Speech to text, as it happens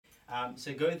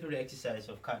So going through the exercise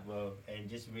of Cutwell and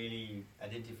just really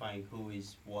identifying who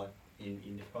is what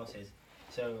in the process.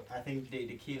 So I think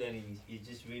the key learning is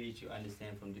just really to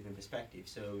understand from different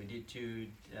perspectives. So we did two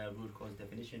root cause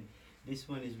definition. This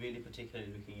one is really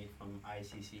particularly looking at it from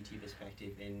ICCT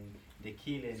perspective, and the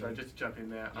key learning. So just to jump in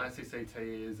there, Yeah. ICCT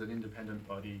is an independent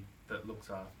body that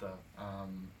looks after,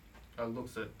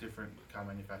 looks at different car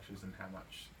manufacturers and how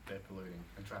much they're polluting,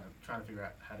 and trying to figure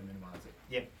out how to minimise it.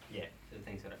 Yep, yeah. So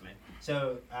thanks for that, man.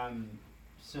 So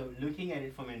so looking at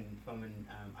it from an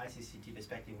ICCT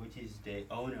perspective, which is the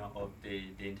owner of the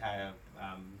entire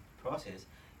process,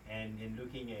 and in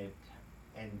looking at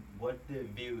and what the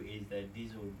view is that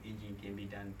diesel engine can be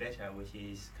done better, which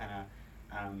is kind of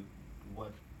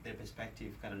what the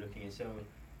perspective kind of looking at. So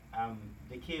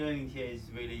the key learning here is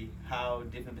really how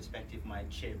different perspective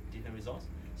might shape different results.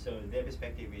 So their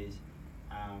perspective is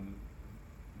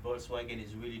Volkswagen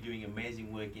is really doing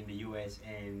amazing work in the US,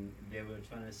 and they were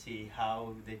trying to see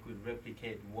how they could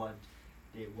replicate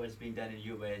what's being done in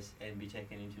the US and be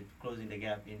taken into closing the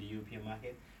gap in the European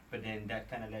market. But then that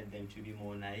kind of led them to be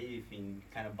more naive in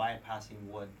kind of bypassing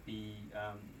what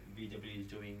VW is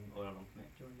doing all along. Do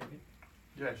you want to jump in?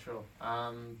 Yeah, sure.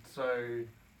 So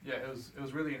yeah, it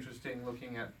was really interesting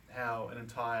looking at how an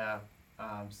entire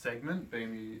segment,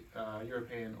 being the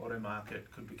European auto market,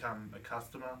 could become a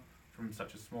customer from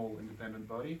such a small independent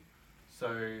body.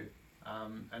 So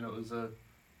and it was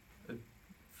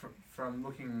from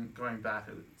going back,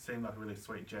 it seemed like a really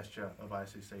sweet gesture of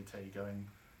ICCT going,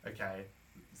 okay,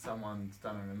 someone's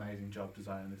done an amazing job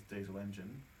designing this diesel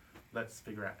engine. Let's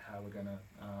figure out how we're going to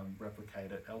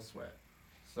replicate it elsewhere.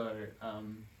 So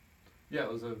yeah,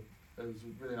 it was a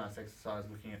really nice exercise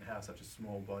looking at how such a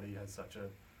small body has such a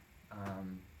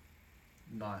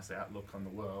nice outlook on the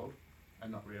world,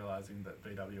 and not realising that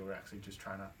VW were actually just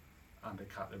trying to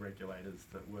undercut the regulators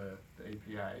that were the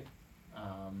EPA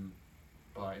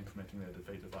by implementing their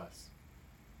defeat device.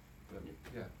 But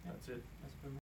yeah, that's it. That's pretty much